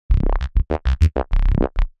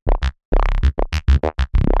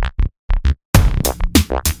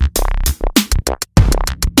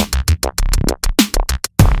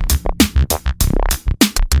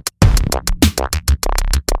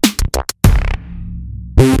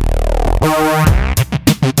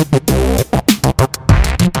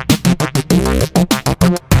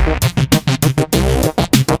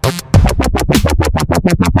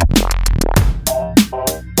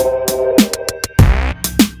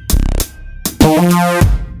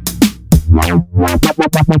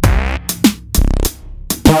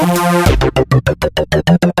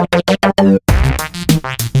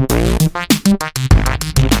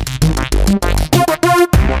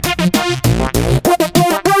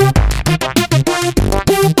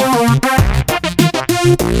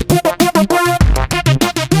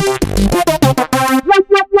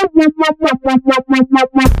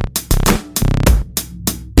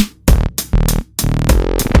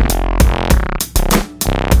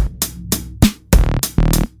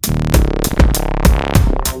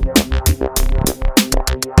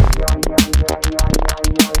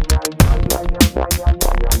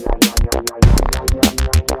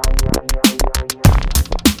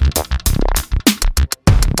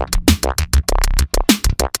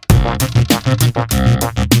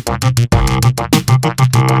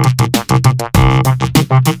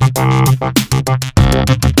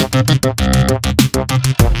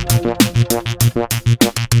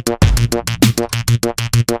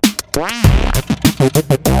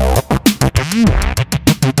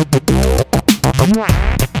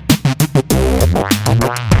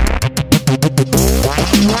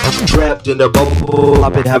Trapped in a bubble,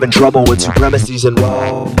 I've been having trouble with supremacies and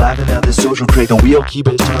woe. Laughing at the social crate, the wheel keep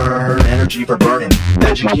it turned. Energy for burning,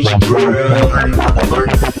 education drill, learning from the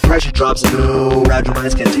learning. Pressure drops, no, fragile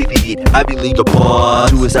minds can't take the heat. Ivy League of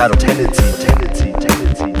boss, suicidal tendency.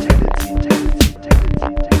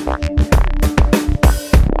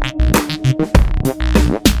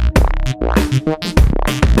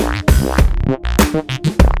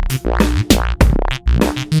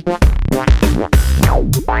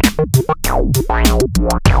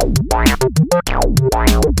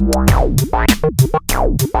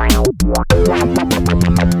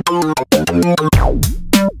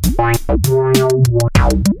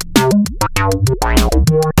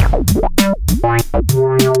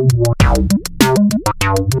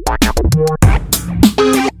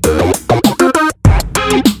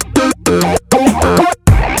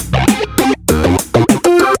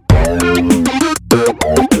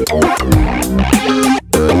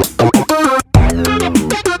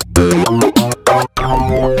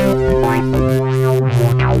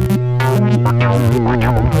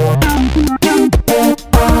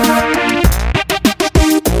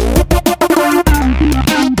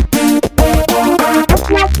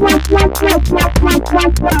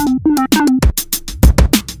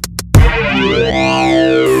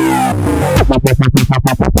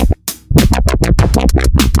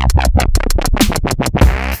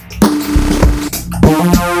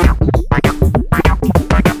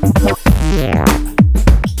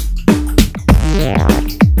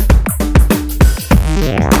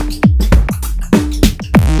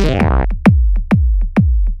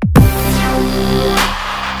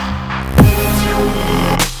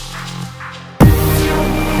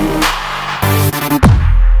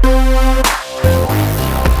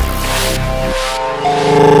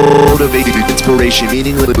 Inspiration,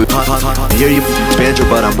 meaning hear you banjo,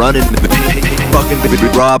 but I'm running. Fucking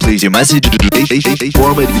raw, please. Your message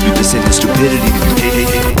formative, this ain't stupidity.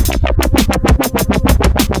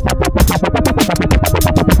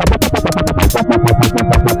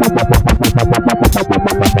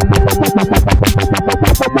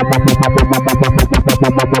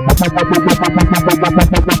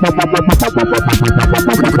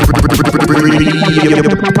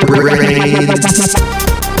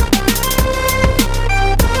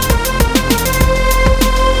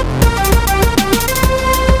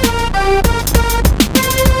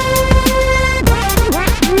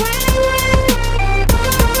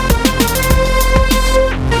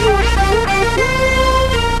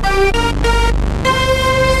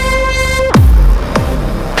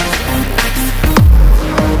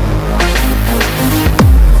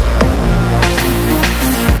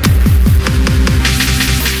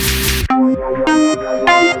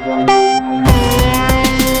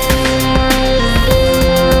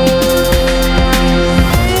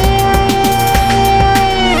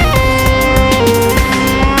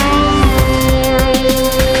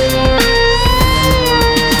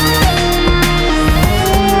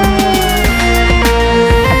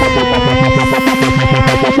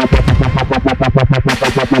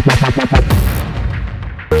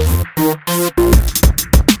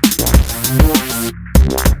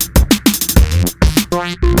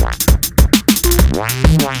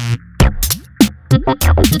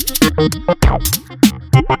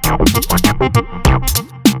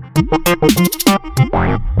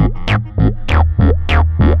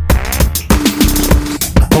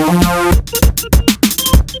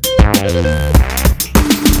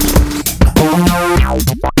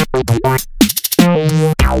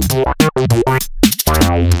 What?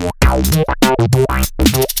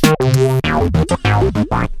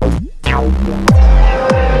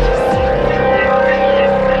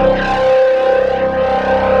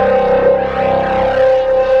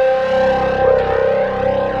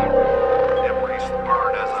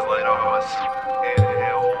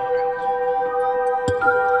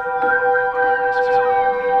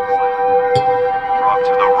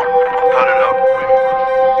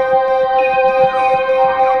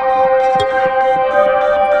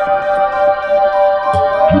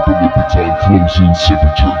 Time closing, sipping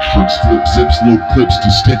church tricks, flip zips, load clips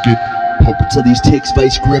to stick it. Pump it till these ticks,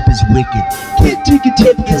 vice grip is wicked. Can't take a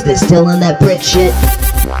tip cause they're still on that brick shit.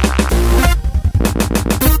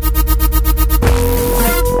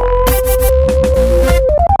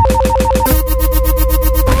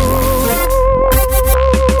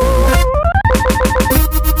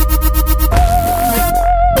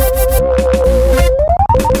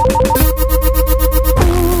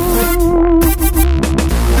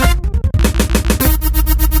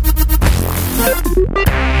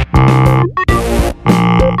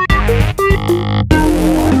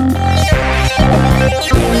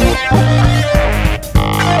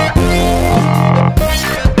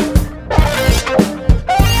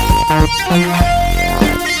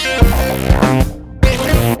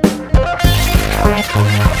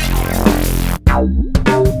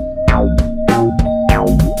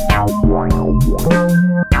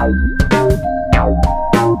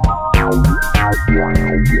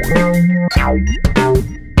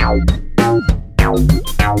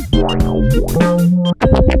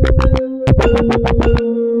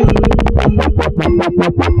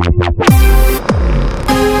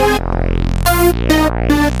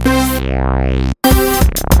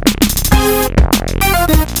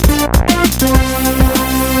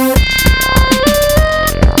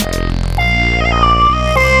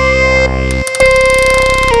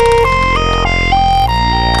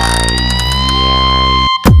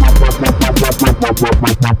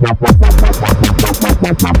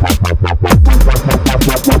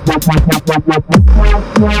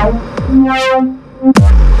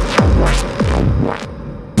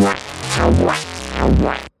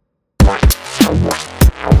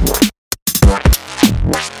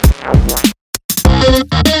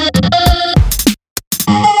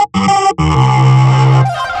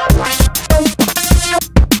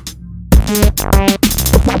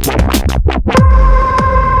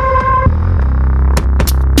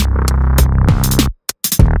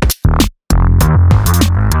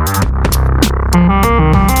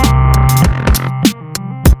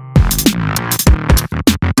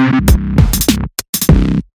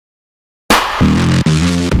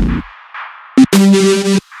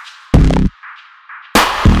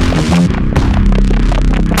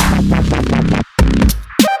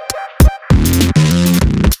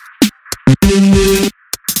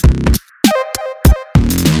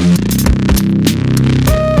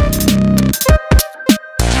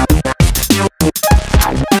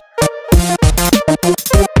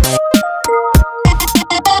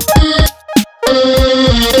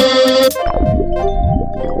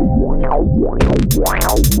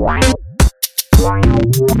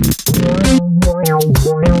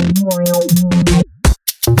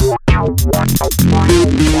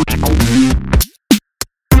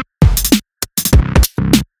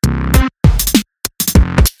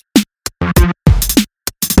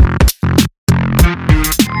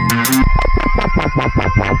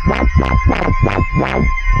 Wow.